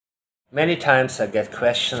Many times I get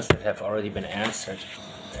questions that have already been answered,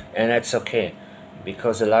 and that's okay,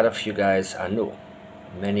 because a lot of you guys are new.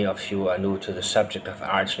 Many of you are new to the subject of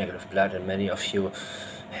Rh negative blood, and many of you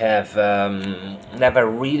have never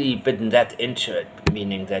really been that into it,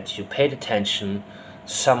 meaning that you paid attention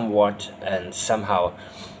somewhat and somehow,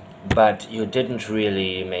 but you didn't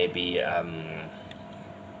really maybe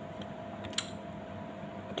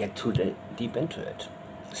get too deep into it.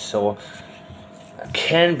 So,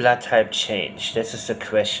 can blood type change? This is a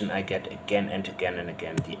question I get again and again and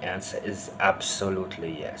again. The answer is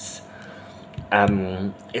absolutely yes.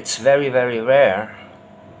 It's very, very rare,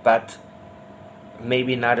 but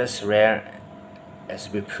maybe not as rare as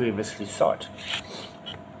we previously thought.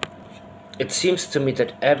 It seems to me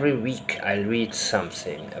that every week I read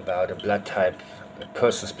something about a blood type, a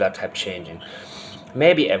person's blood type changing.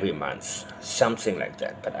 Maybe every month, something like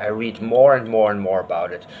that. But I read more and more and more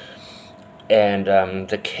about it. And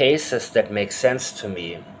the cases that make sense to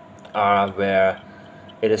me are where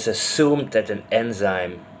it is assumed that an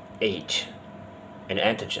enzyme ate an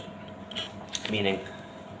antigen, meaning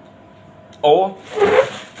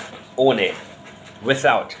ohne,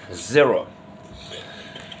 without, zero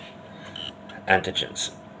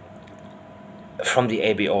antigens from the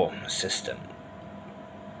ABO system,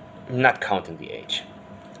 not counting the age.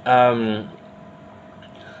 Blood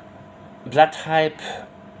type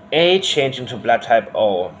A changing to blood type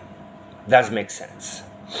O does make sense.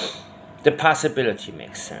 The possibility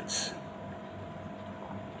makes sense.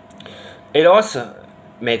 It also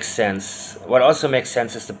makes sense. What also makes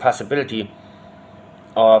sense is the possibility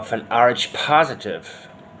of an Rh positive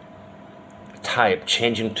type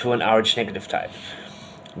changing to an Rh negative type,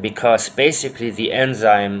 because basically the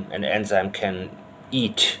enzyme can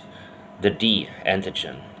eat the D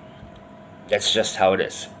antigen. That's just how it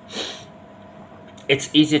is. It's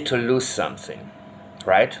easy to lose something,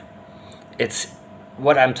 right? It's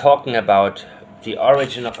what I'm talking about, the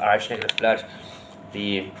origin of Rh negative blood,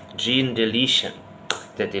 the gene deletion,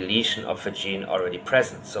 the deletion of a gene already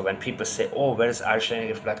present. So when people say, oh, where does Rh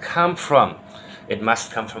negative blood come from? It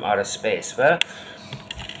must come from outer space. Well,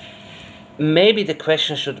 maybe the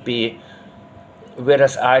question should be, where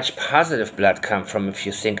does Rh positive blood come from if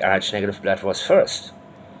you think Rh negative blood was first?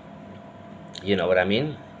 You know what I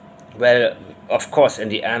mean? Well, of course, in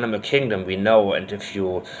the animal kingdom we know, and if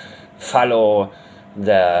you follow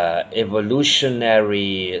the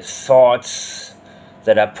evolutionary thoughts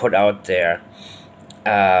that are put out there,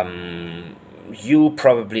 you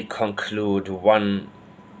probably conclude one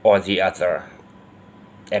or the other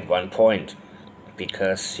at one point,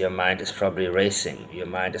 because your mind is probably racing. Your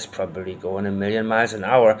mind is probably going a million miles an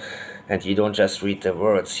hour, and you don't just read the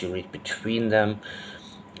words, you read between them,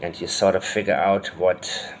 and you sort of figure out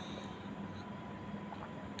what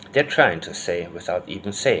they're trying to say without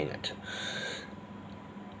even saying it.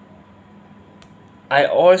 I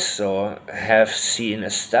also have seen a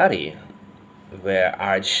study where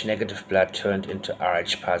Rh negative blood turned into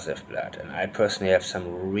Rh positive blood, and I personally have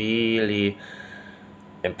some really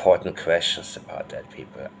important questions about that,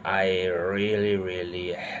 people. I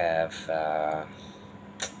really have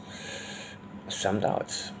some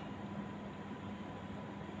doubts.